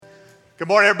Good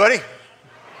morning, everybody.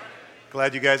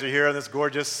 Glad you guys are here on this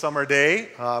gorgeous summer day.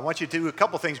 I want you to do a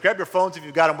couple things. Grab your phones if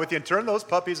you've got them with you and turn those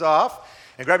puppies off.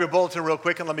 And grab your bulletin real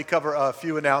quick and let me cover a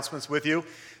few announcements with you.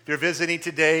 If you're visiting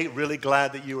today, really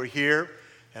glad that you are here.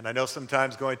 And I know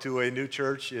sometimes going to a new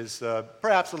church is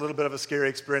perhaps a little bit of a scary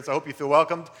experience. I hope you feel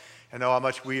welcomed. I know how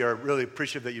much we are really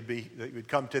appreciative that you'd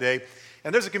come today.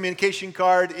 And there's a communication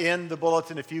card in the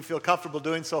bulletin. If you feel comfortable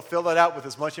doing so, fill that out with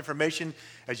as much information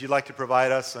as you'd like to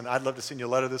provide us. And I'd love to send you a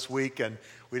letter this week. And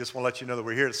we just want to let you know that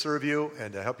we're here to serve you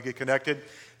and to help you get connected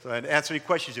and answer any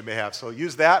questions you may have. So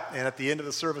use that. And at the end of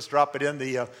the service, drop it in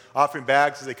the offering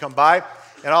bags as they come by.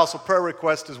 And also prayer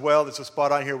request as well. There's a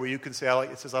spot on here where you can say,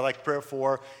 it says, I like prayer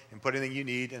for, and put anything you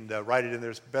need and write it in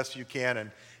there as best you can.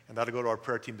 And that'll go to our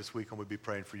prayer team this week, and we'll be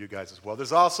praying for you guys as well.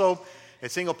 There's also a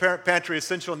single parent pantry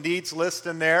essential needs list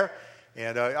in there.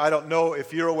 And I don't know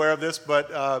if you're aware of this, but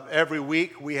every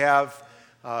week we have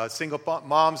single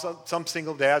moms, some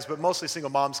single dads, but mostly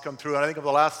single moms come through. And I think over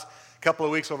the last couple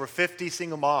of weeks, over 50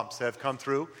 single moms have come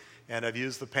through and have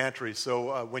used the pantry.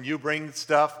 So when you bring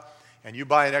stuff and you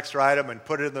buy an extra item and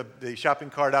put it in the shopping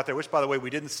cart out there, which, by the way, we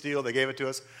didn't steal, they gave it to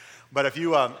us. But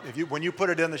when you put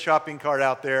it in the shopping cart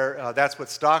out there, that's what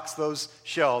stocks those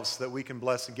shelves that we can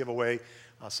bless and give away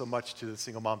so much to the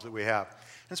single moms that we have.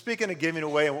 And speaking of giving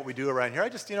away and what we do around here, I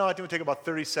think it'll take about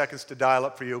 30 seconds to dial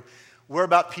up for you. We're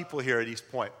about people here at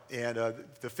East Point. And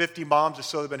the 50 moms or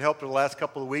so that have been helped over the last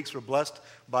couple of weeks were blessed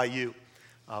by you.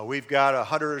 We've got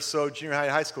 100 or so junior high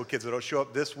and high school kids that will show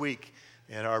up this week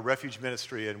in our refuge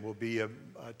ministry and will be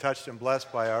touched and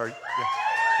blessed by our...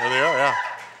 There they are, yeah.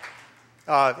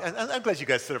 And I'm glad you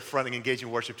guys stood up front and engaged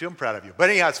in worship too. I'm proud of you. But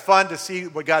anyhow, it's fun to see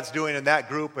what God's doing in that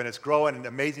group, and it's growing, and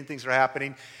amazing things are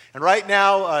happening. And right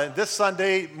now, this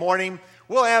Sunday morning,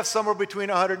 we'll have somewhere between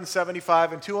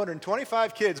 175 and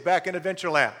 225 kids back in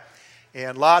Adventureland.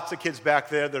 And lots of kids back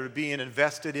there that are being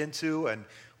invested into, and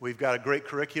we've got a great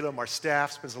curriculum. Our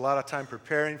staff spends a lot of time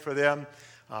preparing for them.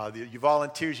 You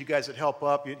volunteers, you guys that help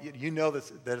up, you know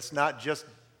that it's not just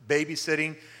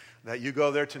babysitting, that you go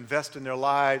there to invest in their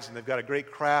lives, and they've got a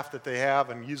great craft that they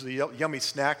have, and usually yummy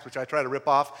snacks, which I try to rip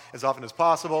off as often as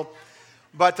possible.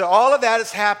 But all of that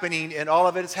is happening, and all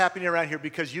of it is happening around here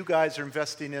because you guys are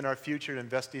investing in our future and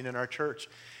investing in our church.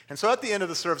 And so at the end of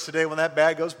the service today, when that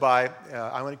bag goes by,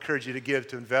 I want to encourage you to give,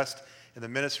 to invest in the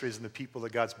ministries and the people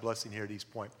that God's blessing here at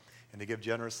East Point, and to give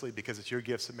generously because it's your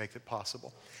gifts that make it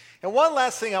possible. And one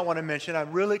last thing I want to mention,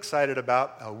 I'm really excited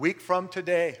about. A week from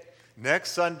today,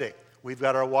 next Sunday, we've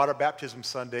got our water baptism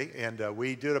Sunday, and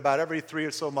we do it about every 3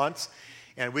 or so months.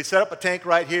 And we set up a tank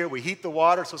right here. We heat the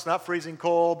water so it's not freezing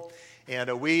cold.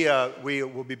 And we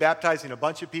will be baptizing a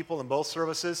bunch of people in both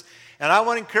services. And I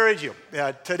want to encourage you,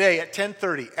 today at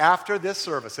 10:30, after this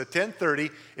service, at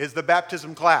 10:30 is the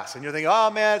baptism class. And you're thinking,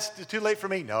 oh man, it's too late for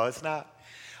me. No, it's not.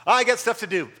 Oh, I got stuff to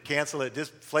do. Cancel it.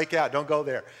 Just flake out. Don't go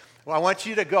there. Well, I want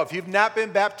you to go. If you've not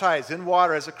been baptized in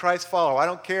water as a Christ follower, I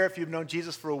don't care if you've known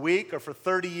Jesus for a week or for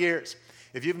 30 years.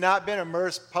 If you've not been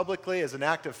immersed publicly as an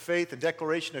act of faith and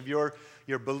declaration of your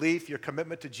belief, your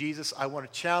commitment to Jesus, I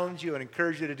want to challenge you and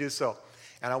encourage you to do so.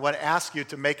 And I want to ask you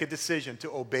to make a decision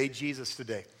to obey Jesus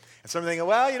today. And some thinking,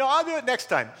 well, I'll do it next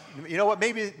time. You know what?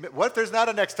 What if there's not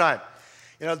a next time?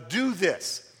 Do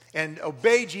this and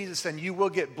obey Jesus, and you will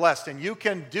get blessed. And you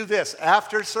can do this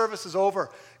after service is over.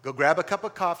 Go grab a cup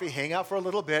of coffee, hang out for a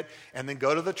little bit, and then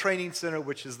go to the training center,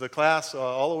 which is the class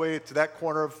all the way to that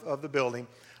corner of the building,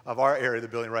 of our area of the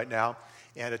building right now.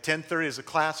 And at 10:30 is a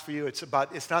class for you. It's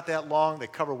not that long. They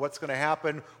cover what's going to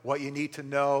happen, what you need to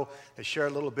know. They share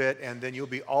a little bit, and then you'll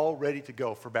be all ready to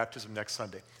go for baptism next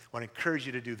Sunday. I want to encourage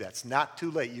you to do that. It's not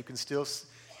too late. You can still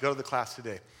go to the class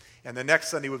today. And the next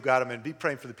Sunday we've got them, and be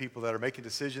praying for the people that are making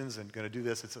decisions and going to do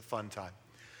this. It's a fun time.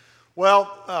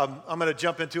 Well, I'm going to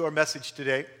jump into our message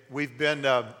today. We've been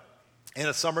in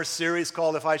a summer series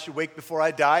called If I Should Wake Before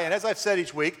I Die. And as I've said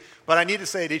each week, but I need to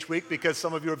say it each week because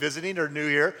some of you are visiting or new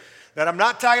here, that I'm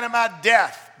not talking about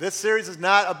death. This series is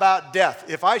not about death.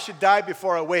 If I should die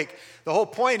before I wake, the whole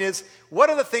point is, what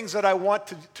are the things that I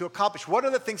want to accomplish? What are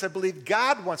the things I believe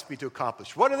God wants me to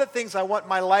accomplish? What are the things I want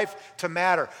my life to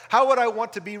matter? How would I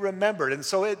want to be remembered? And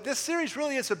so this series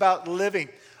really is about living,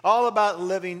 all about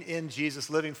living in Jesus,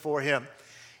 living for Him.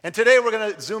 And today we're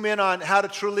going to zoom in on how to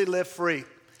truly live free,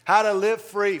 how to live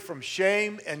free from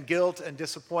shame and guilt and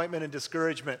disappointment and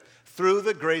discouragement through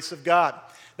the grace of God.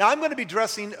 Now, I'm going to be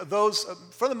addressing those,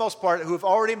 for the most part, who have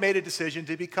already made a decision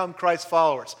to become Christ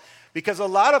followers. Because a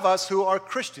lot of us who are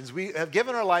Christians, we have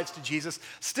given our lives to Jesus,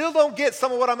 still don't get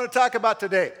some of what I'm going to talk about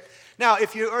today. Now,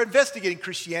 if you are investigating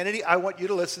Christianity, I want you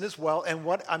to listen as well, and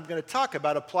what I'm going to talk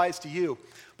about applies to you.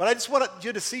 But I just want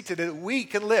you to see today that we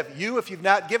can live. You, if you've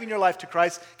not given your life to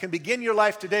Christ, can begin your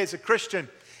life today as a Christian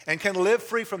and can live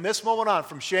free from this moment on,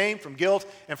 from shame, from guilt,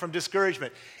 and from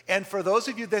discouragement. And for those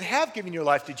of you that have given your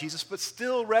life to Jesus but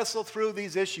still wrestle through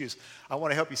these issues, I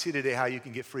want to help you see today how you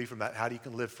can get free from that, how you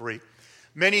can live free.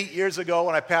 Many years ago,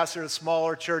 when I pastored a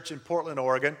smaller church in Portland,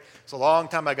 Oregon, it's a long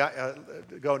time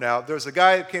ago now, there was a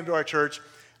guy that came to our church.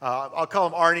 I'll call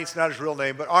him Arnie. It's not his real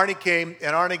name, but Arnie came,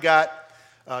 and Arnie got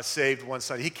saved one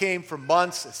Sunday. He came for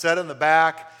months, sat in the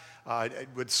back,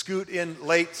 would scoot in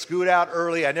late, scoot out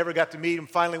early. I never got to meet him.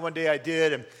 Finally, one day I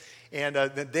did, and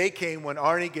the day came when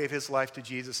Arnie gave his life to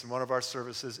Jesus in one of our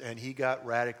services, and he got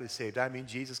radically saved. I mean,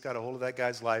 Jesus got a hold of that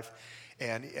guy's life,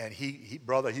 and he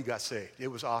got saved. It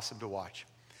was awesome to watch.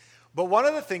 But one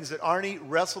of the things that Arnie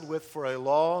wrestled with for a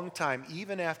long time,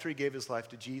 even after he gave his life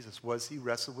to Jesus, was he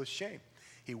wrestled with shame.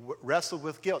 He wrestled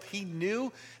with guilt. He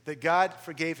knew that God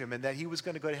forgave him and that he was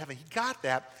going to go to heaven. He got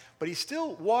that, but he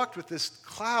still walked with this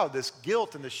cloud, this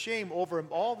guilt and the shame over him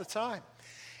all the time.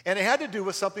 And it had to do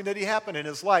with something that happened in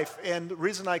his life. And the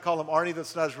reason I call him Arnie,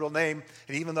 that's not his real name,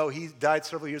 and even though he died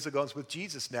several years ago and is with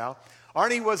Jesus now,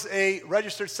 Arnie was a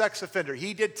registered sex offender.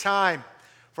 He did time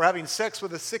for having sex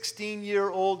with a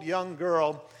 16-year-old young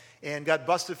girl and got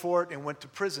busted for it and went to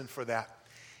prison for that.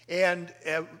 And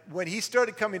when he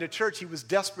started coming to church, he was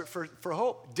desperate for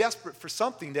hope, desperate for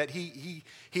something that he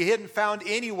hadn't found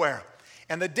anywhere.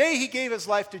 And the day he gave his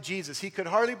life to Jesus, he could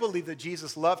hardly believe that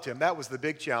Jesus loved him. That was the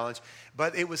big challenge.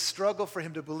 But it was a struggle for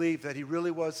him to believe that he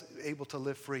really was able to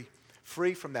live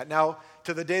free from that. Now,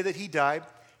 to the day that he died,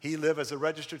 he lived as a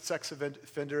registered sex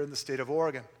offender in the state of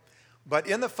Oregon. But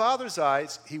in the Father's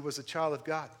eyes, he was a child of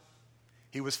God.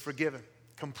 He was forgiven,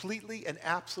 completely and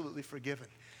absolutely forgiven.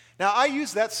 Now, I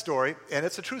use that story, and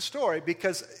it's a true story,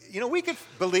 because, we can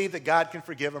believe that God can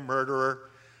forgive a murderer,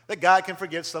 that God can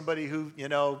forgive somebody who,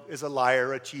 is a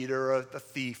liar, a cheater, a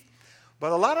thief.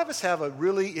 But a lot of us have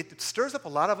it stirs up a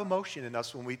lot of emotion in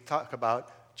us when we talk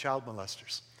about child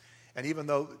molesters. And even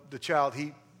though the child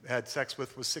he had sex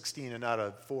with was 16 and not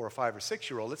a 4 or 5 or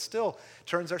 6-year-old, it still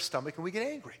turns our stomach and we get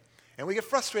angry. And we get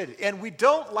frustrated. And we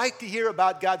don't like to hear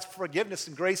about God's forgiveness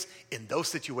and grace in those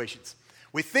situations.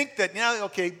 We think that,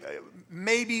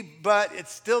 maybe, but it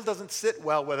still doesn't sit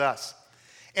well with us.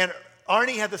 And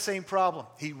Arnie had the same problem.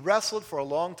 He wrestled for a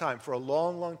long time,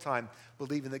 long time,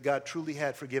 believing that God truly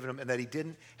had forgiven him and that he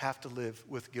didn't have to live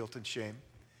with guilt and shame.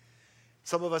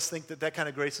 Some of us think that kind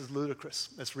of grace is ludicrous.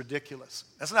 It's ridiculous.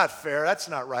 That's not fair. That's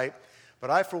not right.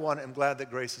 But I, for one, am glad that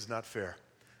grace is not fair.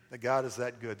 That God is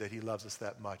that good, that he loves us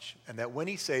that much. And that when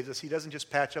he saves us, he doesn't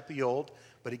just patch up the old,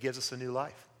 but he gives us a new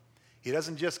life. He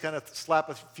doesn't just kind of slap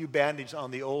a few bandages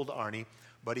on the old Arnie,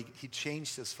 but he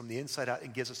changed us from the inside out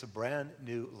and gives us a brand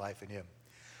new life in him.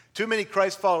 Too many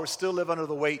Christ followers still live under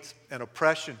the weight and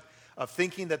oppression of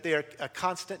thinking that they are a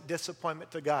constant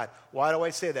disappointment to God. Why do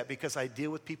I say that? Because I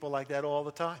deal with people like that all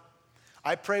the time.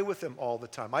 I pray with them all the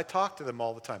time. I talk to them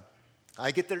all the time.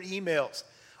 I get their emails.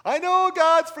 I know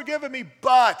God's forgiven me,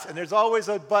 but, and there's always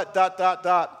a but, ...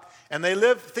 And they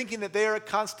live thinking that they are a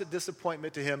constant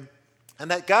disappointment to him. And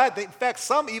that God, in fact,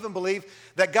 some even believe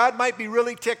that God might be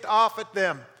really ticked off at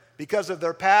them because of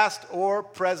their past or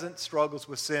present struggles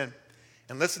with sin.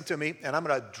 And listen to me, and I'm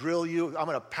going to drill you, I'm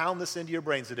going to pound this into your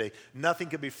brains today. Nothing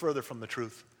can be further from the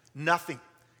truth. Nothing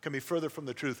can be further from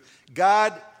the truth.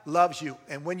 God loves you,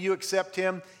 and when you accept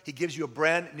him, he gives you a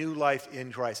brand new life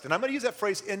in Christ. And I'm going to use that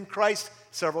phrase, in Christ,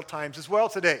 several times as well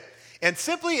today. And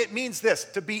simply it means this,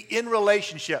 to be in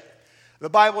relationship. The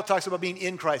Bible talks about being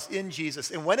in Christ, in Jesus.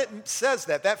 And when it says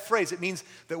that phrase, it means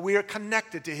that we are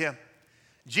connected to him.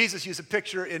 Jesus used a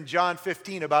picture in John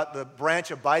 15 about the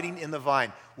branch abiding in the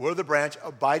vine. We're the branch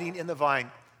abiding in the vine.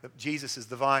 Jesus is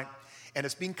the vine. And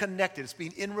it's being connected. It's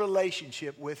being in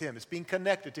relationship with him. It's being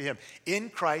connected to him. In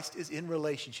Christ is in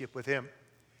relationship with him.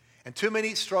 And too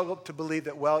many struggle to believe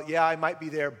that, well, yeah, I might be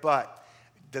there, but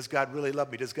does God really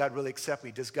love me? Does God really accept me?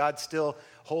 Does God still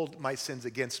hold my sins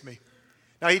against me?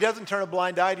 Now, he doesn't turn a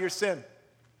blind eye to your sin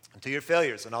and to your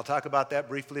failures, and I'll talk about that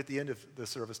briefly at the end of the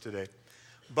service today.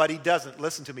 But he doesn't,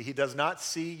 listen to me, he does not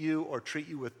see you or treat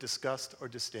you with disgust or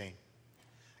disdain.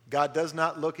 God does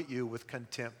not look at you with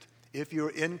contempt. If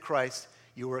you're in Christ,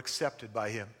 you are accepted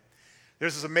by him.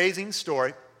 There's this amazing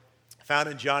story found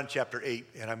in John chapter 8,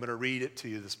 and I'm going to read it to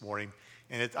you this morning.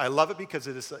 And I love it because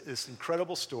it is this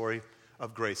incredible story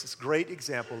of grace. It's a great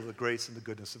example of the grace and the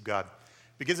goodness of God.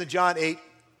 It begins in John 8,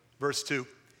 verse 2.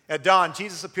 At dawn,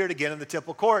 Jesus appeared again in the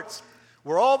temple courts,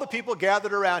 where all the people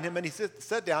gathered around him, and he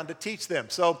sat down to teach them.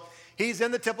 So he's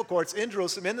in the temple courts in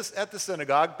Jerusalem, at the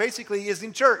synagogue. Basically, he is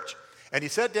in church. And he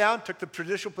sat down, took the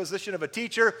traditional position of a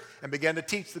teacher, and began to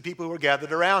teach the people who were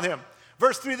gathered around him.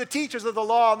 Verse 3, the teachers of the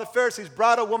law and the Pharisees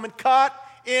brought a woman caught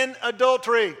in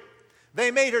adultery.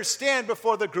 They made her stand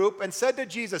before the group and said to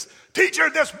Jesus, "Teacher,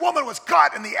 this woman was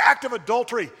caught in the act of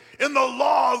adultery. In the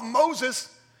law of Moses,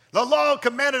 the law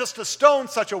commanded us to stone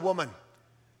such a woman.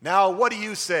 Now, what do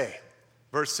you say?"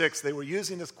 Verse 6, they were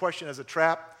using this question as a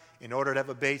trap in order to have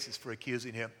a basis for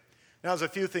accusing him. Now, there's a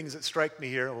few things that strike me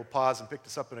here. We'll pause and pick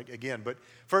this up again. But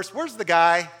first, where's the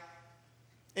guy?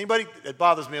 Anybody? It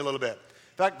bothers me a little bit.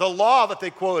 In fact, the law that they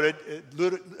quoted,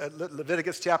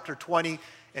 Leviticus chapter 20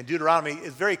 and Deuteronomy,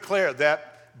 is very clear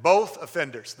that both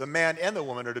offenders, the man and the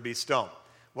woman, are to be stoned.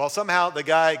 Well, somehow the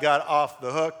guy got off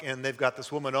the hook, and they've got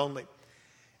this woman only.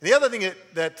 And the other thing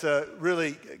that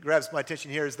really grabs my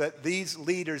attention here is that these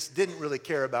leaders didn't really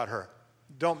care about her.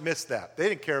 Don't miss that. They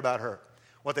didn't care about her.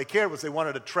 What they cared was they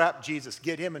wanted to trap Jesus,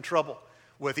 get him in trouble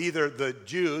with either the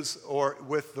Jews or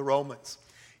with the Romans.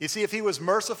 You see, if he was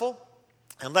merciful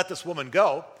and let this woman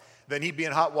go, then he'd be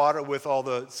in hot water with all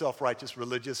the self-righteous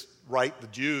religious the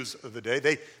Jews of the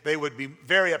day. They would be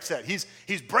very upset.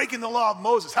 He's breaking the law of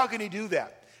Moses. How can he do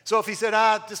that? So if he said,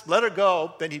 just let her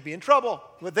go, then he'd be in trouble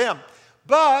with them.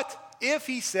 But if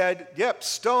he said, yep,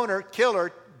 stone her, kill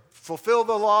her, fulfill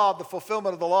the law, the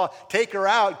fulfillment of the law, take her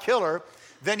out, kill her,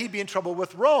 then he'd be in trouble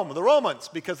with Rome, the Romans,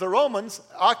 because the Romans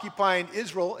occupying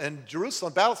Israel and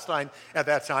Jerusalem, Palestine at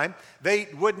that time, they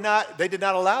did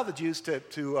not allow the Jews to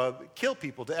kill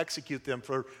people, to execute them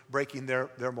for breaking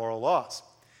their moral laws.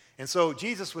 And so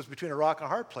Jesus was between a rock and a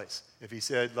hard place. If he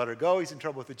said, let her go, he's in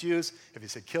trouble with the Jews. If he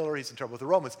said, kill her, he's in trouble with the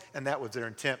Romans. And that was their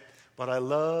intent. But I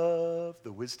love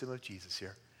the wisdom of Jesus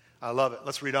here. I love it.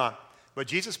 Let's read on. But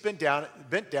Jesus bent down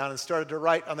and started to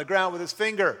write on the ground with his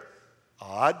finger.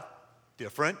 Odd.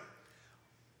 Different.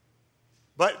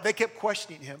 But they kept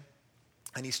questioning him.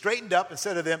 And he straightened up and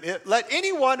said to them, "Let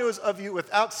anyone who is of you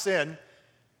without sin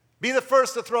be the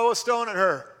first to throw a stone at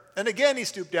her." And again he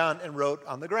stooped down and wrote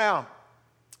on the ground.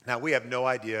 Now we have no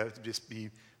idea. It would just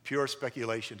be pure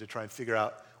speculation to try and figure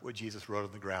out what Jesus wrote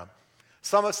on the ground.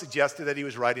 Some have suggested that he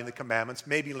was writing the commandments,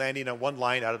 maybe landing on one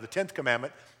line out of the 10th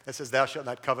commandment that says, "Thou shalt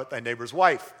not covet thy neighbor's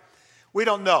wife." We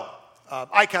don't know.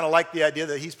 I kind of like the idea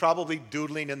that he's probably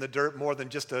doodling in the dirt more than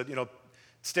just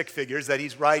stick figures, that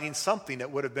he's writing something that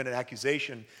would have been an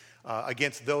accusation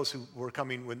against those who were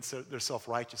coming with their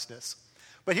self-righteousness.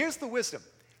 But here's the wisdom.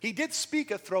 He did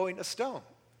speak of throwing a stone.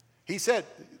 He said,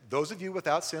 "Those of you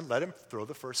without sin, let him throw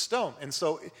the first stone." And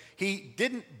so he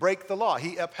didn't break the law.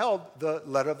 He upheld the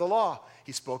letter of the law.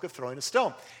 He spoke of throwing a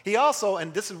stone. He also,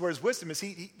 and this is where his wisdom is,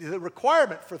 the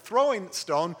requirement for throwing the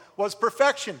stone was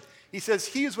perfection. He says,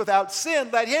 "He is without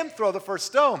sin, let him throw the first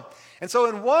stone." And so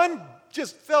in one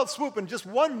just fell swoop, in just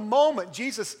one moment,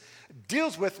 Jesus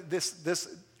deals with this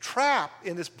trap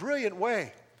in this brilliant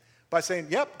way by saying,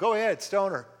 "Yep, go ahead,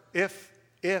 stone her, if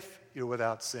you're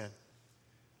without sin."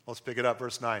 Let's pick it up,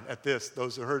 verse 9. At this,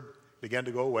 those who heard began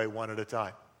to go away one at a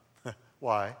time.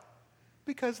 Why?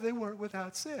 Because they weren't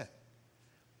without sin.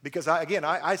 Because,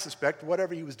 I suspect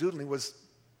whatever he was doodling was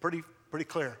pretty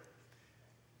clear.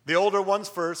 The older ones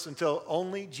first, until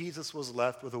only Jesus was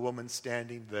left with a woman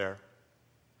standing there.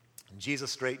 And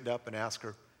Jesus straightened up and asked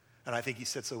her, and I think he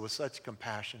said so with such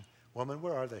compassion, "Woman,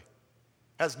 where are they?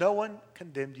 Has no one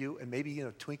condemned you?" And maybe,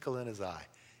 a twinkle in his eye,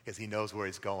 because he knows where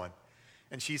he's going.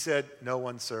 And she said, "No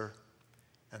one, sir."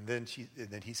 And then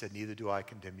he said, "Neither do I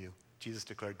condemn you." Jesus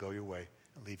declared, "Go your way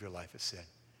and leave your life of sin.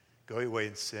 Go your way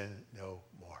and sin no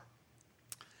more."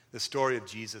 The story of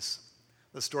Jesus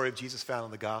found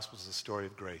in the Gospels is a story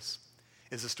of grace.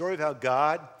 It's a story of how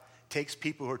God takes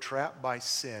people who are trapped by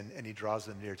sin and he draws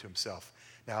them near to himself.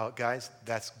 Now, guys,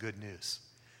 that's good news,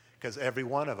 because every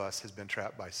one of us has been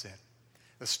trapped by sin.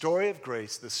 The story of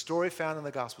grace, the story found in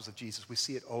the Gospels of Jesus, we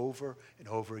see it over and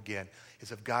over again,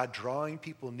 is of God drawing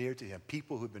people near to him,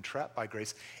 people who've been trapped by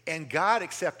grace, and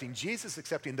Jesus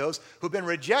accepting those who've been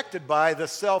rejected by the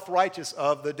self-righteous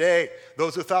of the day,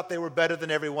 those who thought they were better than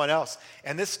everyone else.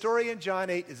 And this story in John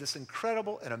 8 is this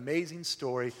incredible and amazing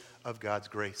story of God's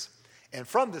grace. And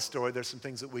from this story, there's some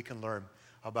things that we can learn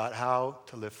about how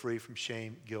to live free from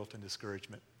shame, guilt, and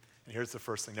discouragement. And here's the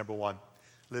first thing. Number one,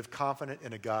 live confident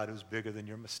in a God who's bigger than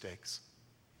your mistakes.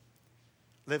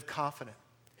 Live confident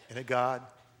in a God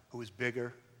who is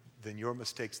bigger than your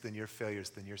mistakes, than your failures,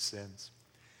 than your sins.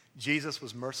 Jesus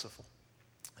was merciful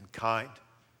and kind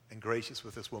and gracious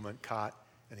with this woman caught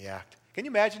in the act. Can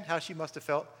you imagine how she must have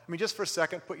felt? I mean, just for a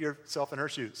second, put yourself in her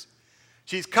shoes.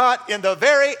 She's caught in the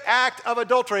very act of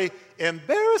adultery.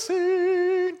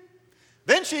 Embarrassing.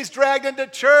 Then she's dragged into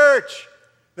church.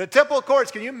 The temple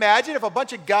courts, can you imagine if a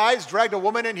bunch of guys dragged a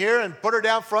woman in here and put her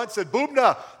down front and said,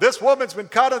 Bubna, this woman's been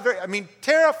caught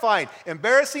terrifying,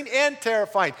 embarrassing and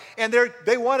terrifying. And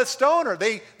they want to stone her.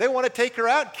 They want to take her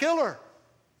out and kill her.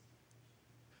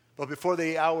 But before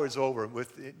the hour is over,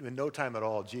 in no time at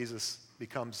all, Jesus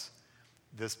becomes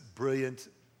this brilliant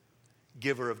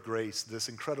giver of grace, this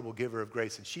incredible giver of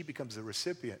grace. And she becomes the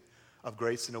recipient of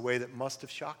grace in a way that must have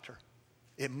shocked her.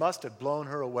 It must have blown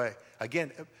her away.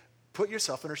 Again, put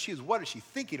yourself in her shoes. What is she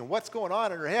thinking and what's going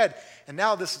on in her head? And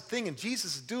now this thing, and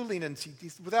Jesus is doodling, and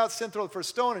he's without sin thrown for a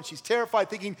stone, and she's terrified,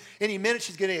 thinking any minute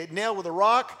she's going to get nailed with a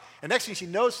rock. And next thing she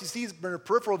knows, she sees in her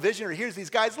peripheral vision or hears these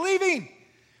guys leaving.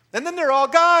 And then they're all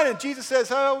gone, and Jesus says,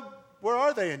 oh, where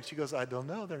are they? And she goes, I don't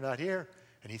know, they're not here.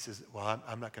 And he says, well,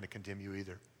 I'm not going to condemn you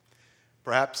either.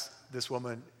 Perhaps this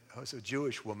woman was a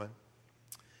Jewish woman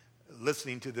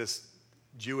listening to this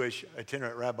Jewish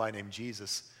itinerant rabbi named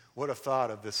Jesus would have thought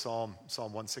of this Psalm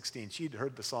 116. She'd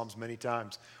heard the Psalms many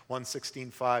times.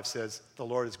 116:5 says, the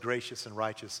Lord is gracious and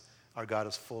righteous. Our God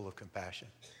is full of compassion.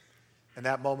 In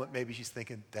that moment, maybe she's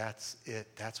thinking, that's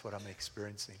it. That's what I'm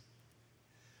experiencing.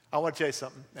 I want to tell you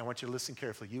something. I want you to listen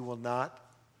carefully. You will not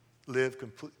live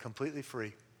completely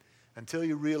free until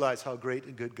you realize how great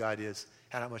and good God is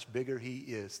and how much bigger he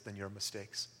is than your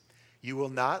mistakes. You will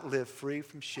not live free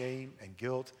from shame and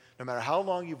guilt. No matter how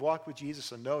long you've walked with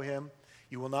Jesus and know him,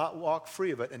 you will not walk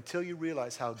free of it until you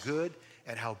realize how good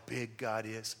and how big God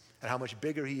is and how much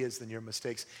bigger he is than your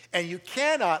mistakes. And you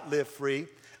cannot live free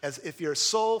as if your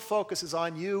sole focus is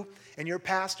on you and your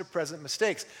past or present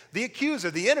mistakes. The accuser,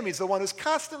 the enemy, is the one who's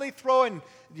constantly throwing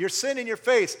your sin in your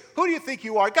face. Who do you think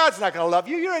you are? God's not going to love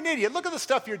you. You're an idiot. Look at the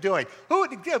stuff you're doing.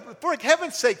 For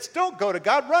heaven's sakes, don't go to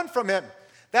God. Run from him.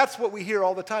 That's what we hear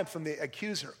all the time from the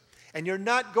accuser. And you're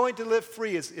not going to live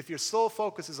free if your sole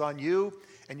focus is on you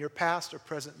and your past or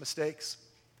present mistakes.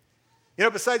 You know,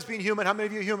 besides being human, how many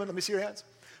of you are human? Let me see your hands.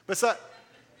 A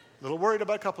little worried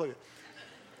about a couple of you.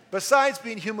 Besides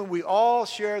being human, we all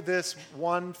share this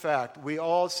one fact. We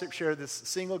all share this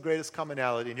single greatest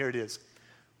commonality, and here it is.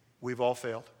 We've all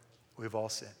failed. We've all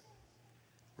sinned.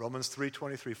 Romans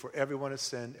 3:23, for everyone has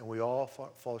sinned, and we all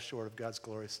fall short of God's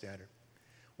glorious standard.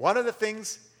 One of the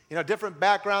things, different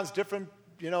backgrounds, different,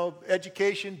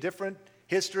 education, different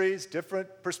histories, different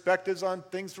perspectives on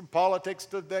things from politics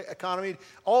to the economy,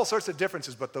 all sorts of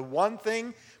differences. But the one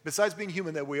thing, besides being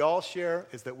human, that we all share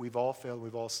is that we've all failed,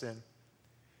 we've all sinned.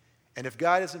 And if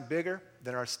God isn't bigger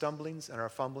than our stumblings and our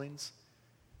fumblings,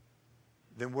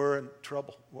 then we're in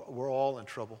trouble. We're all in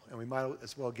trouble. And we might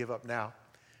as well give up now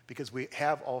because we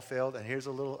have all failed. And here's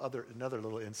another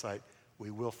little insight.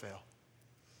 We will fail.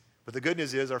 But the good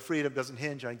news is our freedom doesn't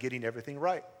hinge on getting everything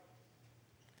right.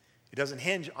 It doesn't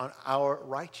hinge on our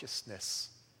righteousness,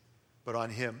 but on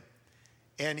him.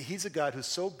 And he's a God who's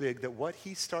so big that what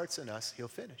he starts in us, he'll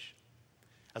finish.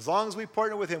 As long as we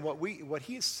partner with him, what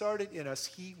he has started in us,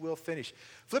 he will finish.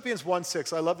 Philippians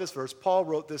 1:6, I love this verse. Paul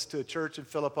wrote this to a church in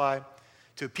Philippi,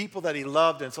 to people that he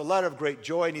loved, and it's a letter of great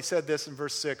joy. And he said this in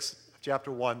verse 6,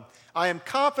 chapter 1. I am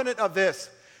confident of this,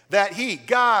 that he,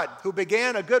 God, who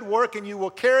began a good work in you, will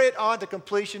carry it on to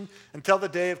completion until the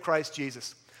day of Christ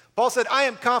Jesus. Paul said, I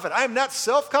am confident. I am not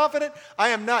self-confident. I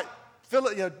am not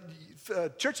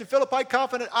church in Philippi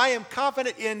confident. I am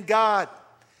confident in God.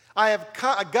 I have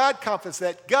a God confidence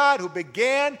that God who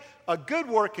began a good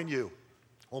work in you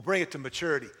will bring it to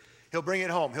maturity. He'll bring it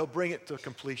home. He'll bring it to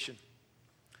completion.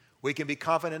 We can be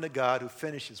confident in a God who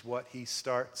finishes what he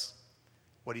starts.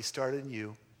 What he started in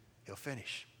you, he'll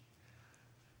finish.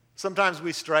 Sometimes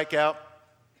we strike out.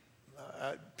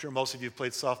 I'm sure most of you have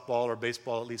played softball or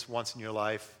baseball at least once in your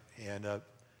life. And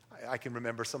I can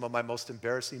remember some of my most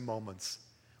embarrassing moments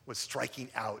was striking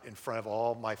out in front of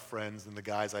all my friends and the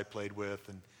guys I played with.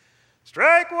 And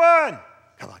strike one.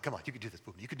 Come on, you can do this,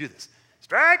 Boom. You can do this.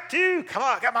 Strike two.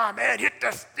 Come on, man, hit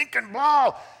the stinking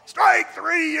ball. Strike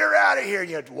three, you're out of here. And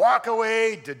you'd walk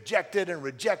away dejected and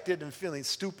rejected and feeling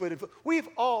stupid. We've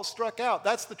all struck out.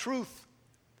 That's the truth.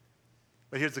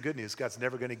 But here's the good news. God's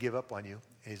never going to give up on you,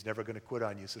 and he's never going to quit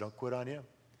on you, so don't quit on him.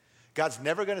 God's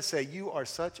never going to say, you are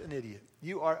such an idiot.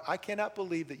 I cannot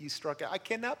believe that you struck out. I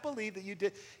cannot believe that you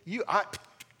did.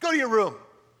 Go to your room.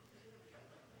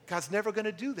 God's never going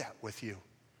to do that with you.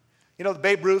 The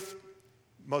Babe Ruth,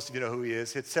 most of you know who he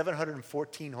is, hit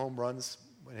 714 home runs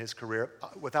in his career,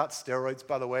 without steroids,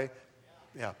 by the way.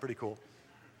 Yeah, pretty cool.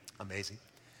 Amazing.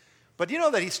 But do you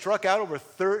know that he struck out over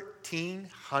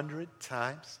 1,300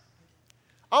 times?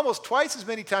 Almost twice as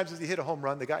many times as he hit a home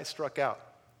run, the guy struck out.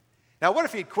 Now, what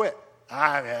if he'd quit?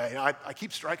 I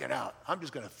keep striking out. I'm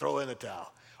just going to throw in the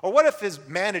towel. Or what if his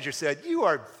manager said, you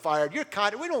are fired. You're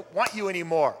we don't want you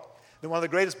anymore. then one of the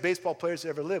greatest baseball players to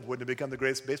ever live wouldn't have become the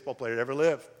greatest baseball player to ever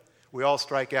live. We all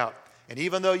strike out. And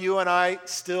even though you and I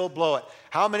still blow it,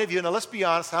 how many of you, now let's be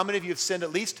honest, how many of you have sinned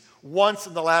at least once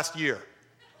in the last year?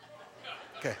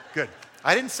 Okay, good.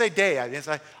 I didn't say day.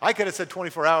 I could have said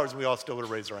 24 hours and we all still would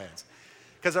have raised our hands.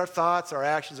 Because our thoughts, our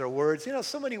actions, our words,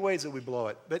 so many ways that we blow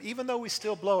it. But even though we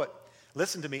still blow it,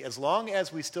 listen to me, as long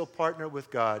as we still partner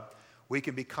with God, we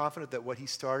can be confident that what he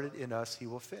started in us, he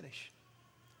will finish.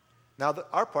 Now,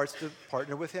 our part's to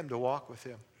partner with him, to walk with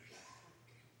him.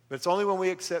 But it's only when we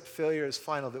accept failure as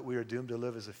final that we are doomed to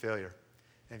live as a failure.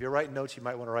 And if you're writing notes, you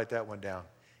might want to write that one down.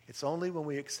 It's only when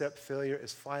we accept failure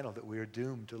as final that we are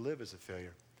doomed to live as a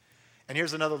failure. And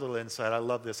here's another little insight. I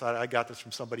love this. I got this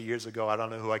from somebody years ago. I don't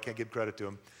know who. I can't give credit to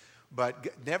him. But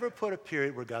never put a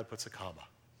period where God puts a comma.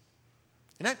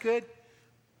 Isn't that good?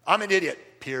 I'm an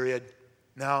idiot, period.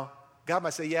 No. God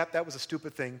might say, yep, that was a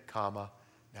stupid thing, comma.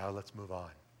 Now let's move on.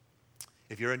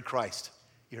 If you're in Christ,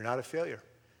 you're not a failure.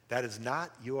 That is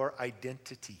not your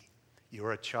identity.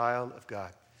 You're a child of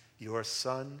God. You're a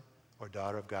son or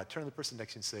daughter of God. Turn to the person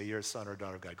next to you and say, you're a son or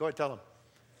daughter of God. Go ahead, tell them.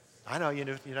 I know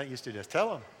you're not used to this. Tell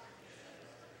them.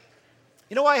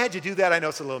 You know why I had you do that? I know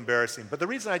it's a little embarrassing, but the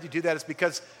reason I had you do that is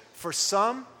because for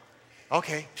some,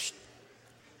 okay,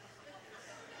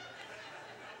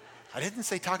 I didn't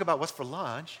say talk about what's for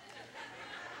lunch.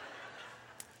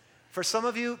 For some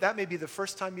of you, that may be the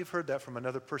first time you've heard that from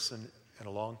another person in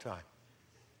a long time.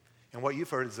 And what you've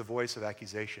heard is the voice of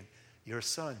accusation. You're a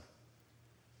son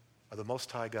of the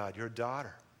Most High God. You're a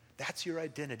daughter. That's your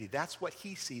identity. That's what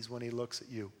he sees when he looks at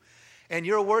you. And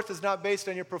your worth is not based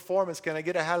on your performance. Can I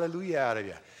get a hallelujah out of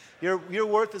you? Your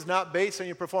worth is not based on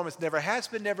your performance. Never has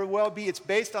been, never will be. It's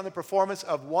based on the performance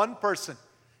of one person,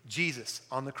 Jesus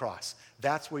on the cross.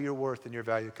 That's where your worth and your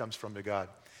value comes from to God.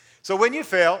 So when you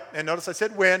fail, and notice I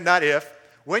said when, not if.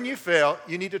 When you fail,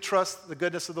 you need to trust the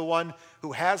goodness of the one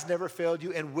who has never failed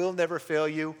you and will never fail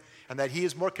you, and that he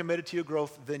is more committed to your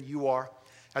growth than you are.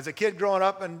 As a kid growing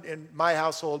up in my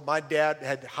household, my dad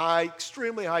had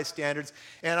extremely high standards,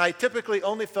 and I typically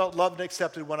only felt loved and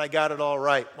accepted when I got it all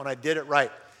right, when I did it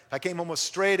right. I came home with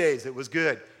straight A's. It was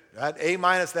good. That A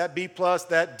minus, that B plus,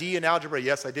 that D in algebra.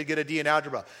 Yes, I did get a D in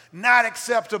algebra. Not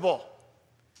acceptable.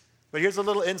 But here's a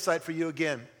little insight for you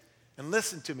again. And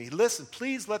listen to me. Listen,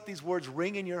 please let these words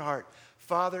ring in your heart.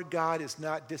 Father God is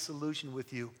not disillusioned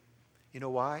with you. You know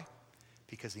why?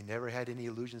 Because he never had any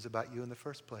illusions about you in the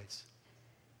first place.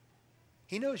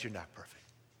 He knows you're not perfect.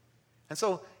 And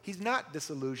so he's not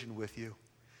disillusioned with you.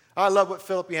 I love what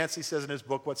Philip Yancey says in his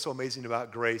book, What's So Amazing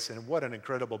About Grace, and what an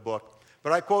incredible book.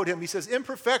 But I quote him. He says,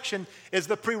 imperfection is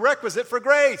the prerequisite for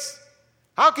grace.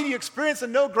 How can you experience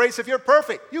and know grace if you're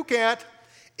perfect? You can't.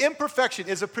 Imperfection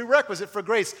is a prerequisite for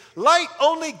grace. Light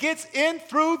only gets in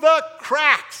through the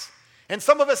cracks. And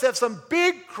some of us have some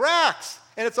big cracks.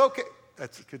 And it's okay.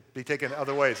 That could be taken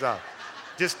other ways, huh?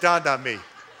 Just dawned on me.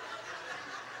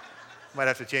 Might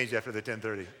have to change after the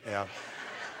 10:30. Yeah.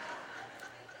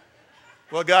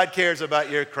 Well, God cares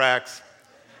about your cracks.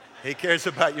 He cares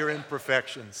about your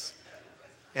imperfections.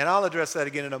 And I'll address that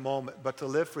again in a moment. But to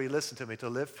live free, listen to me, to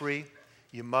live free,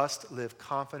 you must live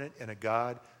confident in a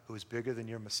God who is bigger than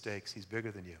your mistakes. He's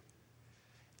bigger than you.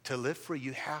 To live free,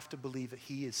 you have to believe that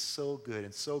he is so good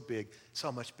and so big,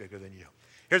 so much bigger than you.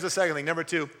 Here's the second thing. Number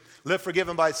 2, live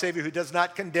forgiven by a Savior who does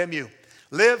not condemn you.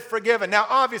 Live forgiven. Now,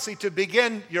 obviously, to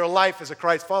begin your life as a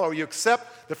Christ follower, you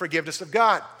accept the forgiveness of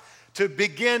God. To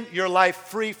begin your life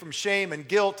free from shame and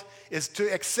guilt is to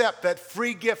accept that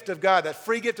free gift of God, that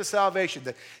free gift of salvation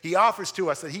that he offers to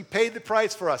us, that he paid the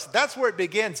price for us. That's where it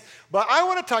begins. But I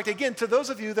want to talk again to those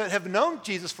of you that have known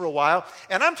Jesus for a while,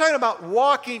 and I'm talking about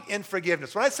walking in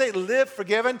forgiveness. When I say live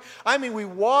forgiven, I mean we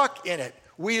walk in it.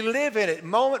 We live in it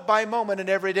moment by moment and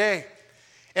every day.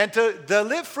 And to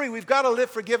live free, we've got to live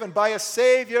forgiven by a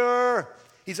Savior.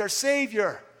 He's our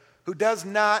Savior who does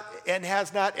not and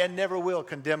has not and never will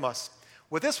condemn us.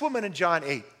 With this woman in John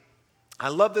 8, I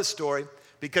love this story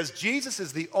because Jesus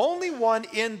is the only one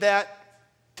in that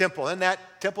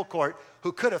temple court,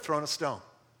 who could have thrown a stone.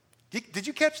 Did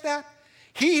you catch that?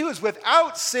 He who is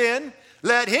without sin,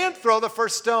 let him throw the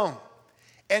first stone.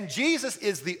 And Jesus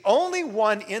is the only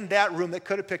one in that room that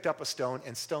could have picked up a stone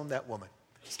and stoned that woman.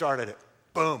 Started it.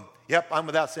 Boom. Yep, I'm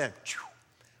without sin.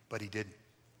 But he didn't.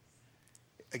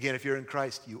 Again, if you're in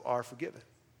Christ, you are forgiven.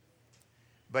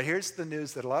 But here's the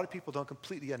news that a lot of people don't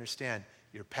completely understand.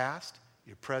 Your past,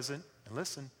 your present, and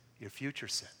listen, your future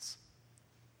sins.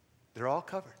 They're all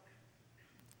covered.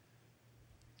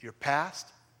 Your past,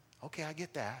 okay, I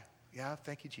get that. Yeah,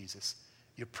 thank you, Jesus.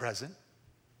 Your present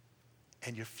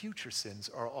and your future sins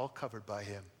are all covered by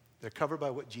him. They're covered by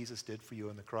what Jesus did for you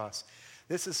on the cross.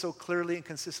 This is so clearly and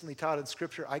consistently taught in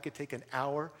Scripture. I could take an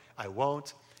hour. I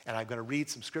won't. And I'm going to read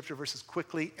some Scripture verses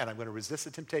quickly, and I'm going to resist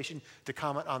the temptation to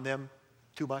comment on them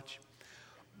too much.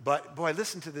 But, boy,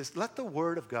 listen to this. Let the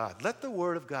Word of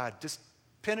God just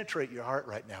penetrate your heart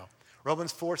right now.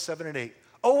 Romans 4, 7, and 8.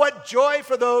 Oh, what joy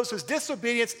for those whose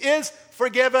disobedience is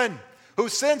forgiven,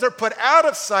 whose sins are put out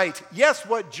of sight. Yes,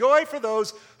 what joy for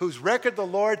those whose record the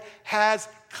Lord has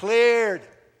cleared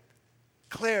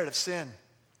of sin.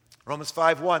 Romans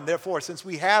 5:1, therefore, since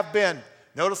we have been,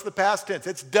 notice the past tense,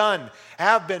 it's done,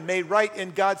 have been made right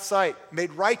in God's sight,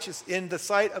 made righteous in the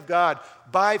sight of God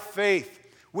by faith.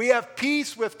 We have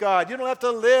peace with God. You don't have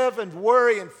to live and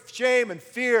worry and shame and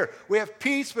fear. We have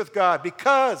peace with God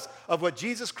because of what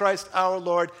Jesus Christ our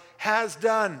Lord has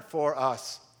done for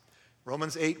us.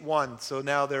 Romans 8:1, so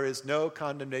now there is no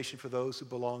condemnation for those who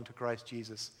belong to Christ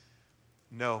Jesus.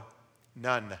 No,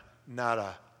 none,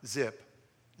 nada, zip,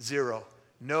 zero.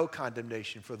 No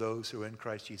condemnation for those who are in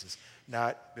Christ Jesus.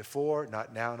 Not before,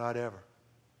 not now, not ever.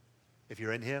 If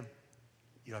you're in him,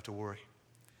 you don't have to worry.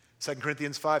 2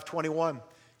 Corinthians 5:21,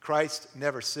 Christ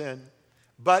never sinned,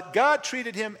 but God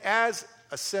treated him as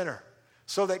a sinner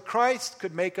so that Christ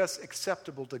could make us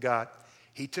acceptable to God.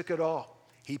 He took it all.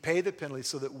 He paid the penalty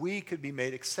so that we could be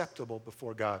made acceptable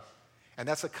before God. And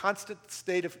that's a constant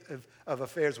state of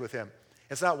affairs with him.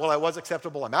 It's not, well, I was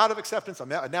acceptable, I'm out of acceptance,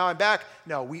 now I'm back.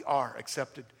 No, we are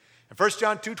accepted. In 1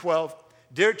 John 2:12,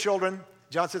 dear children,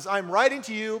 John says, I'm writing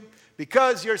to you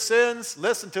because your sins,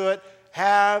 listen to it,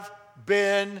 have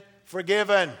been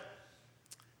forgiven.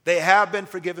 They have been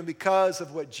forgiven because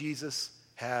of what Jesus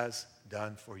has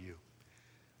done for you.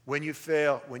 When you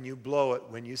fail, when you blow it,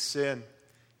 when you sin,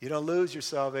 you don't lose your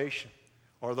salvation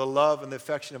or the love and the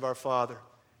affection of our Father.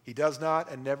 He does not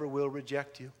and never will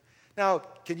reject you. Now,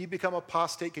 can you become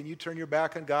apostate? Can you turn your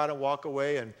back on God and walk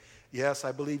away? And yes,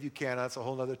 I believe you can. That's a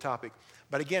whole other topic.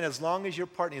 But again, as long as you're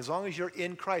partnering, as long as you're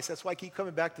in Christ, that's why I keep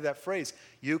coming back to that phrase,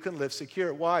 you can live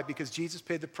secure. Why? Because Jesus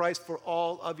paid the price for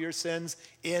all of your sins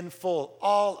in full,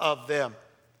 all of them.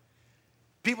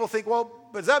 People think, well,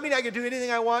 does that mean I can do anything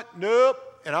I want? Nope.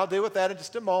 And I'll deal with that in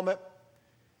just a moment.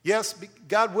 Yes,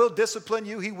 God will discipline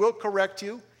you. He will correct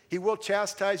you. He will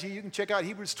chastise you. You can check out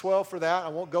Hebrews 12 for that. I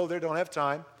won't go there, don't have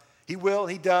time. He will,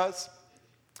 he does.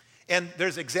 And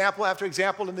there's example after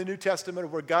example in the New Testament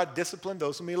of where God disciplined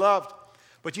those whom he loved.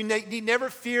 But you need never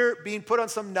fear being put on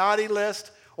some naughty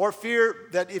list or fear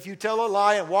that if you tell a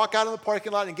lie and walk out in the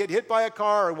parking lot and get hit by a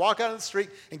car or walk out on the street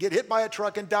and get hit by a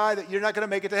truck and die, that you're not going to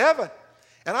make it to heaven.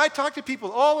 And I talk to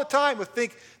people all the time who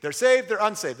think they're saved, they're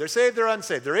unsaved. They're saved, they're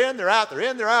unsaved. They're in, they're out, they're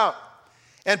in, they're out.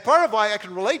 And part of why I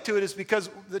can relate to it is because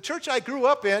the church I grew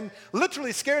up in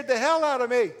literally scared the hell out of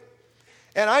me.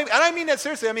 And I mean that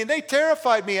seriously. I mean, they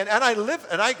terrified me. And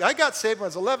I got saved when I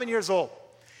was 11 years old.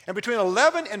 And between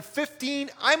 11 and 15,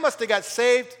 I must have got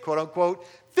saved, quote unquote,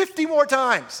 50 more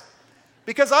times.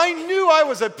 Because I knew I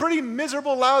was a pretty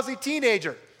miserable, lousy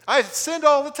teenager. I sinned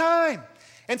all the time.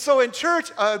 And so in church,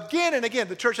 again and again,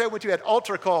 the church I went to had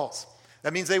altar calls.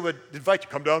 That means they would invite you,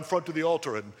 come down front to the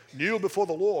altar and kneel before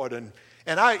the Lord. And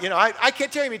I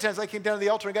can't tell you how many times I came down to the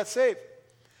altar and got saved.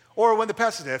 Or when the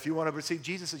pastor said, if you want to receive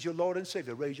Jesus as your Lord and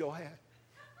Savior, raise your hand.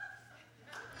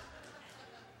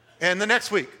 And the next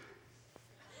week.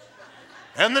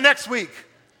 And the next week.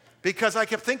 Because I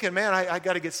kept thinking, man, I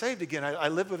got to get saved again. I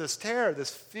lived with this terror, this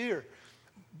fear.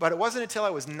 But it wasn't until I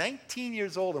was 19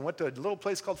 years old and went to a little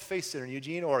place called Faith Center in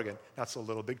Eugene, Oregon. Not so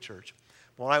little, big church.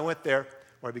 But when I went there,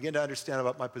 where I began to understand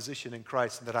about my position in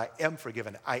Christ and that I am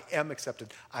forgiven, I am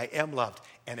accepted, I am loved,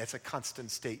 and it's a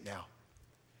constant state now.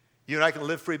 You and I can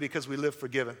live free because we live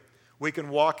forgiven. We can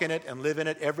walk in it and live in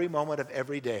it every moment of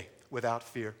every day without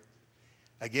fear.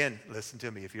 Again, listen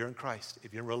to me. If you're in Christ,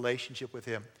 if you're in relationship with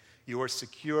him, you are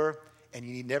secure and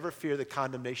you need never fear the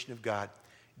condemnation of God.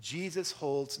 Jesus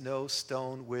holds no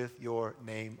stone with your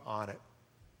name on it.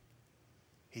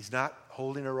 He's not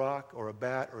holding a rock or a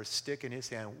bat or a stick in his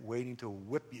hand waiting to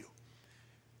whip you.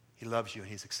 He loves you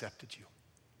and he's accepted you.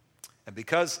 And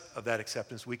because of that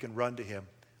acceptance, we can run to him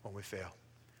when we fail.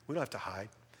 We don't have to hide.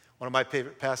 One of my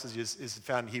favorite passages is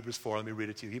found in Hebrews 4. Let me read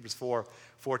it to you. Hebrews 4,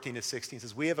 14 to 16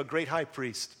 says, we have a great high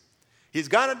priest. He's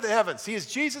gone into the heavens. He is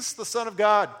Jesus, the Son of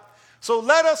God. So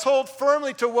let us hold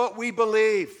firmly to what we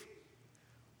believe.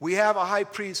 We have a high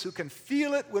priest who can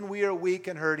feel it when we are weak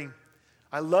and hurting.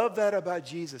 I love that about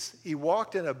Jesus. He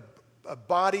walked in a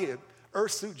body, an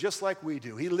earth suit just like we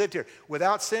do. He lived here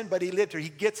without sin, but he lived here. He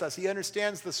gets us. He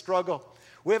understands the struggle.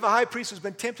 We have a high priest who's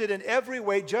been tempted in every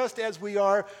way just as we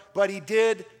are, but he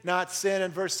did not sin.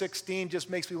 And verse 16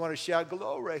 just makes me want to shout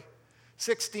glory.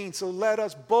 16, so let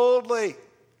us boldly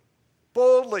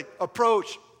boldly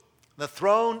approach the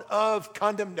throne of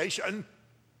condemnation,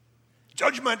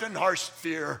 judgment, and harsh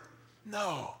fear.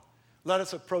 No. Let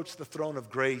us approach the throne of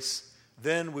grace.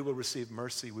 Then we will receive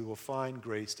mercy. We will find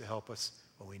grace to help us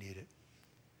when we need it.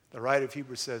 The writer of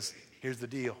Hebrews says, here's the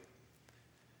deal.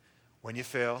 When you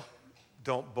fail,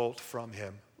 don't bolt from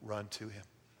him, run to him.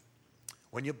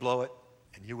 When you blow it,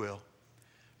 and you will,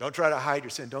 don't try to hide your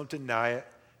sin. Don't deny it.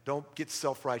 Don't get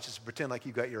self-righteous and pretend like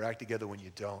you got your act together when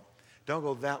you don't. Don't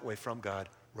go that way from God.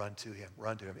 Run to him.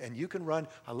 Run to him. And you can run,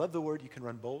 I love the word, you can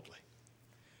run boldly.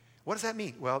 What does that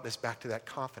mean? Well, it's back to that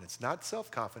confidence. Not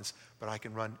self-confidence, but I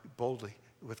can run boldly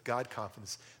with God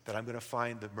confidence that I'm going to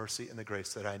find the mercy and the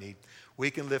grace that I need. We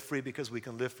can live free because we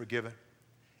can live forgiven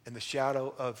in the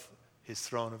shadow of his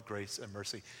throne of grace and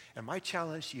mercy. And my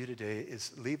challenge to you today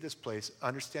is leave this place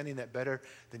understanding that better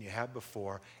than you have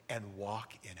before and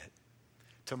walk in it.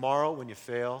 Tomorrow when you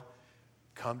fail,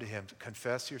 come to him,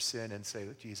 confess your sin and say,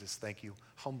 Jesus, thank you.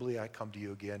 Humbly I come to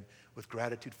you again with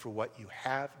gratitude for what you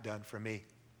have done for me.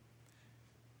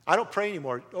 I don't pray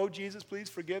anymore, oh, Jesus, please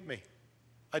forgive me.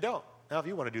 I don't. Now, if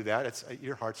you want to do that,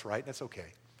 your heart's right, and that's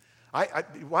okay.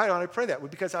 Why don't I pray that? Well,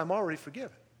 because I'm already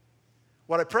forgiven.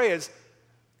 What I pray is,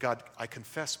 God, I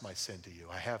confess my sin to you.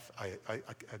 I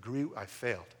agree I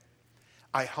failed.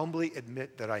 I humbly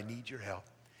admit that I need your help,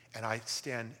 and I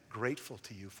stand grateful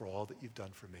to you for all that you've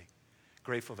done for me.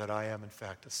 Grateful that I am, in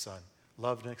fact, a son,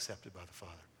 loved and accepted by the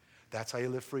Father. That's how you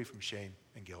live free from shame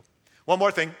and guilt. One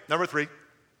more thing, number 3,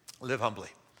 live humbly.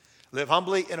 Live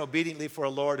humbly and obediently for a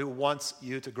Lord who wants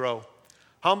you to grow.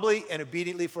 Humbly and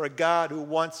obediently for a God who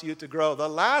wants you to grow. The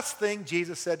last thing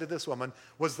Jesus said to this woman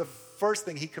was the first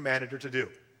thing he commanded her to do.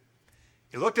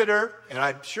 He looked at her, and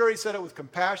I'm sure he said it with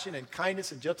compassion and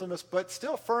kindness and gentleness, but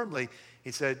still firmly,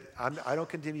 he said, I don't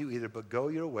condemn you either, but go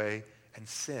your way and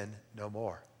sin no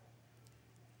more.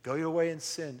 Go your way and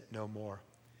sin no more.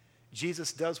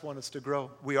 Jesus does want us to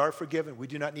grow. We are forgiven. We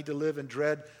do not need to live in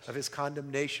dread of his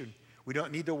condemnation. We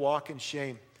don't need to walk in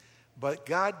shame. But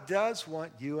God does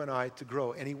want you and I to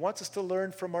grow, and he wants us to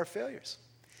learn from our failures.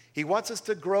 He wants us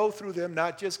to grow through them,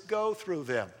 not just go through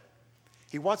them.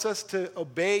 He wants us to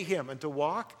obey him and to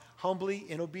walk humbly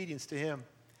in obedience to him.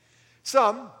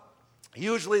 Some,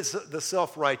 usually the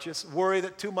self-righteous, worry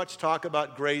that too much talk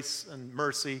about grace and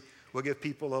mercy will give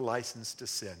people a license to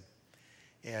sin.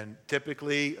 And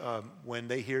typically, when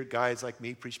they hear guys like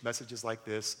me preach messages like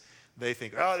this, they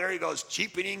think, oh, there he goes,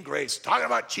 cheapening grace, talking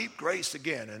about cheap grace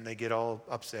again. And they get all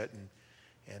upset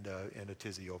and a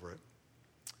tizzy over it.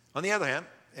 On the other hand,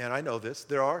 and I know this,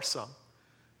 there are some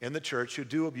in the church who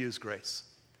do abuse grace.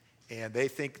 And they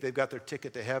think they've got their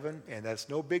ticket to heaven, and that's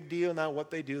no big deal. Now what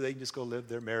they do, they can just go live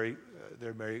their merry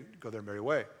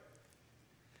way.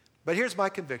 But here's my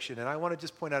conviction, and I want to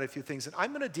just point out a few things that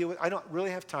I'm going to deal with. I don't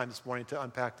really have time this morning to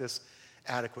unpack this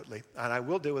adequately, and I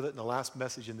will deal with it in the last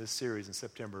message in this series in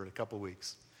September in a couple of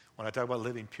weeks when I talk about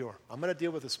living pure. I'm going to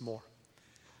deal with this more.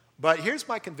 But here's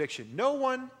my conviction. No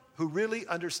one who really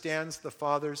understands the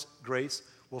Father's grace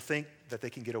will think that they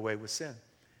can get away with sin.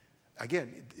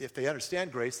 Again, if they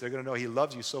understand grace, they're going to know he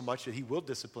loves you so much that he will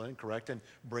discipline and correct and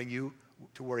bring you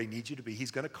to where he needs you to be.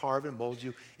 He's going to carve and mold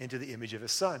you into the image of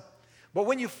his Son. But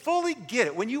when you fully get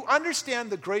it, when you understand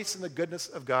the grace and the goodness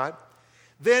of God,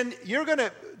 then you're going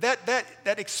to,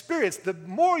 that experience, the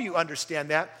more you understand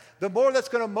that, the more that's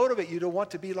going to motivate you to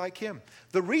want to be like him.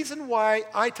 The reason why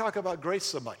I talk about grace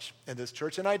so much in this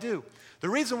church, and I do, the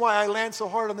reason why I land so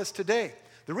hard on this today,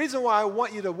 the reason why I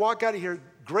want you to walk out of here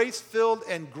grace-filled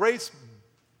and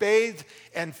grace-bathed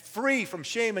and free from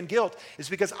shame and guilt is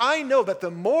because I know that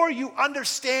the more you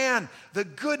understand the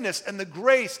goodness and the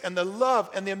grace and the love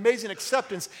and the amazing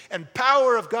acceptance and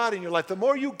power of God in your life, the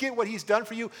more you get what he's done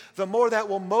for you, the more that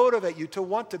will motivate you to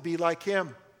want to be like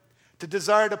him, to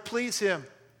desire to please him.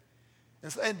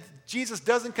 And Jesus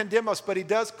doesn't condemn us, but he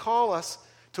does call us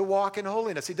to walk in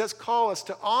holiness. He does call us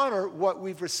to honor what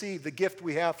we've received, the gift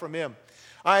we have from him.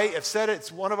 I have said it,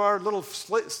 it's one of our little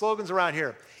slogans around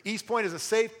here. East Point is a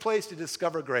safe place to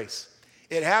discover grace.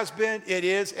 It has been, it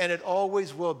is, and it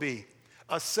always will be.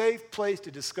 A safe place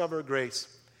to discover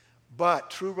grace.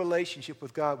 But true relationship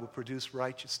with God will produce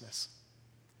righteousness.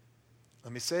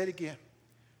 Let me say it again.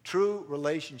 True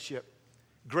relationship,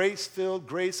 grace-filled,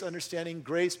 grace-understanding,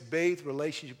 grace-bathed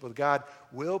relationship with God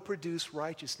will produce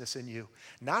righteousness in you.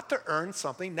 Not to earn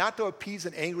something, not to appease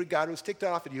an angry God who's ticked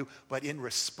off at you, but in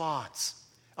response.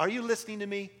 Are you listening to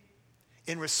me?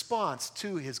 In response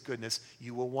to his goodness,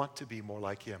 you will want to be more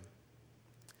like him.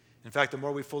 In fact, the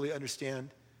more we fully understand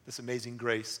this amazing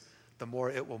grace, the more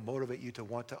it will motivate you to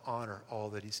want to honor all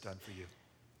that he's done for you.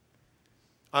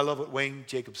 I love what Wayne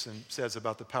Jacobson says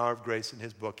about the power of grace in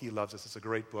his book. He loves this. It's a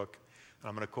great book. And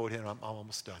I'm going to quote him, I'm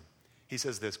almost done. He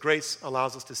says this: grace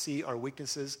allows us to see our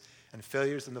weaknesses and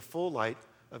failures in the full light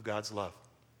of God's love.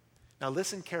 Now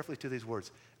listen carefully to these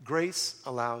words. Grace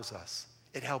allows us,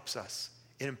 it helps us,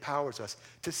 it empowers us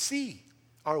to see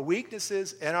our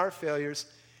weaknesses and our failures,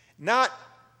 not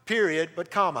period,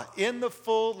 but comma, in the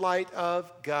full light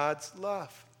of God's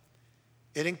love.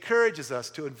 It encourages us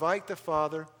to invite the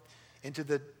Father into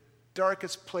the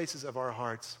darkest places of our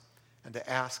hearts and to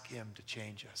ask him to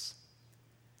change us.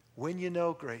 When you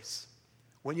know grace,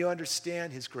 when you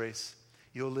understand his grace,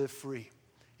 you'll live free.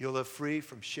 You'll live free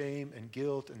from shame and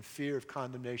guilt and fear of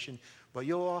condemnation, but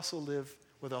you'll also live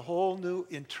with a whole new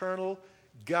internal,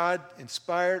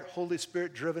 God-inspired, Holy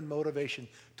Spirit-driven motivation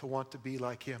to want to be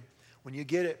like him. When you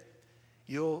get it,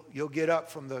 you'll get up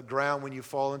from the ground when you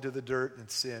fall into the dirt and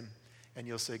sin, and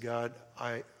you'll say, God,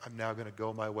 I'm now going to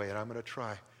go my way, and I'm going to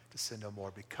try to sin no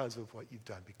more because of what you've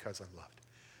done, because I'm loved.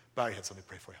 Bow your heads, let me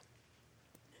pray for you.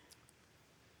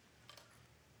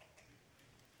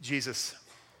 Jesus,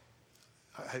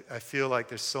 I feel like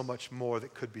there's so much more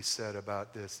that could be said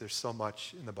about this. There's so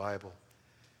much in the Bible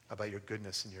about your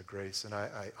goodness and your grace, and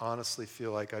I honestly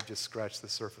feel like I've just scratched the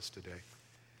surface today.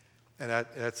 And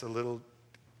that's a little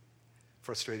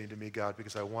frustrating to me, God,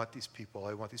 because I want these people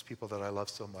that I love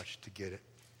so much to get it,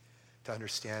 to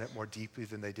understand it more deeply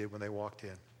than they did when they walked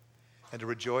in, and to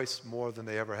rejoice more than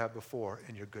they ever have before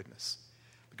in your goodness.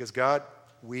 Because God,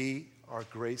 we are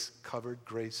grace-covered,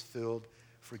 grace-filled,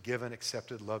 forgiven,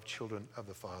 accepted, loved children of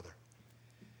the Father.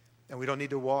 And we don't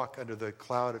need to walk under the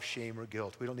cloud of shame or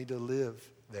guilt. We don't need to live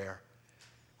there.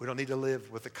 We don't need to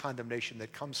live with the condemnation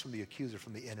that comes from the accuser,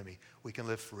 from the enemy. We can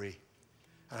live free.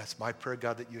 And that's my prayer,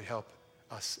 God, that you help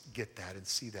us get that and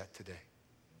see that today.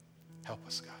 Help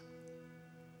us, God.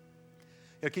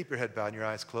 You know, keep your head bowed and your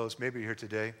eyes closed. Maybe you're here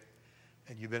today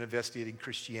and you've been investigating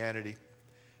Christianity.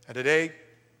 And today,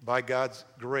 by God's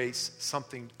grace,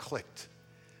 something clicked.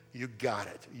 You got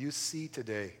it. You see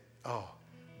today, oh,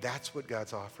 that's what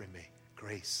God's offering me,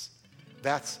 grace.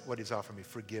 That's what he's offering me,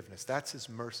 forgiveness. That's his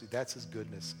mercy. That's his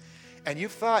goodness. And you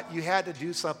thought you had to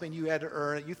do something, you had to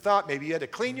earn it. You thought maybe you had to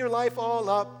clean your life all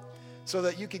up so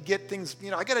that you could get things,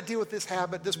 I got to deal with this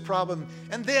habit, this problem,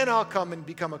 and then I'll come and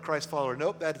become a Christ follower.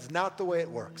 Nope, that is not the way it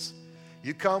works.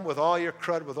 You come with all your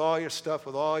crud, with all your stuff,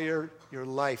 with all your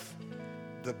life,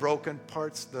 the broken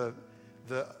parts, the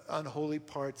unholy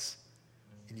parts,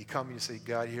 and you come and you say,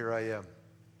 God, here I am.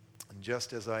 And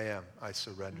just as I am, I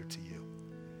surrender to you.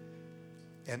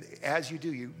 And as you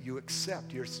do, you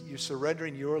accept. You're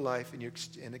surrendering your life, and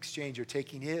in exchange, you're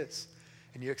taking his.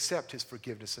 And you accept his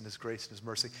forgiveness and his grace and his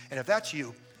mercy. And if that's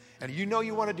you, and you know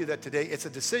you want to do that today, it's a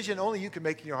decision only you can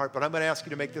make in your heart. But I'm going to ask you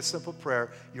to make this simple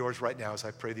prayer yours right now as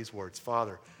I pray these words.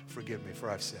 Father, forgive me, for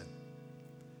I've sinned.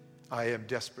 I am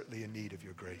desperately in need of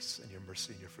your grace and your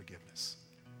mercy and your forgiveness.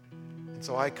 And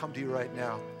so I come to you right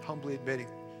now, humbly admitting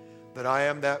that I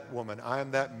am that woman, I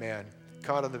am that man,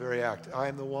 caught in the very act. I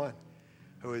am the one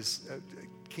who is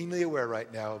keenly aware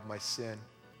right now of my sin.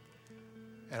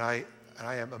 And I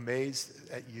am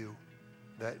amazed at you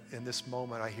that in this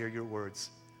moment I hear your words.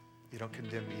 You don't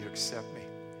condemn me, you accept me.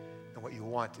 And what you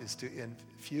want is to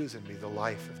infuse in me the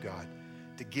life of God,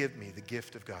 to give me the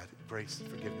gift of God, grace,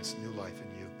 forgiveness, new life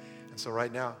in you. And so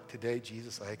right now, today,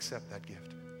 Jesus, I accept that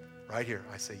gift. Right here,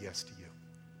 I say yes to you.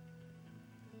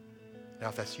 Now,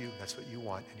 if that's you, that's what you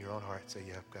want in your own heart, say,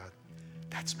 yeah, God,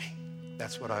 that's me.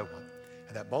 That's what I want.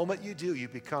 And that moment you do, you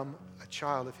become a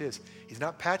child of his. He's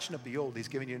not patching up the old. He's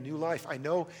giving you a new life. I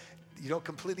know you don't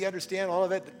completely understand all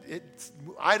of it.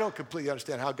 I don't completely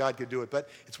understand how God could do it, but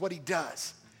it's what he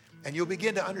does. And you'll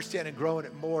begin to understand and grow in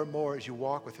it more and more as you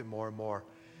walk with him more and more.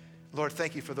 Lord,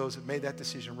 thank you for those who made that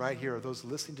decision right here, or those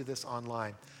listening to this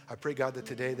online. I pray, God, that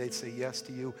today they'd say yes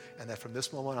to you, and that from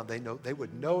this moment on they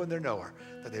would know in their knower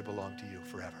that they belong to you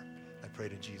forever. I pray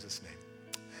it in Jesus' name.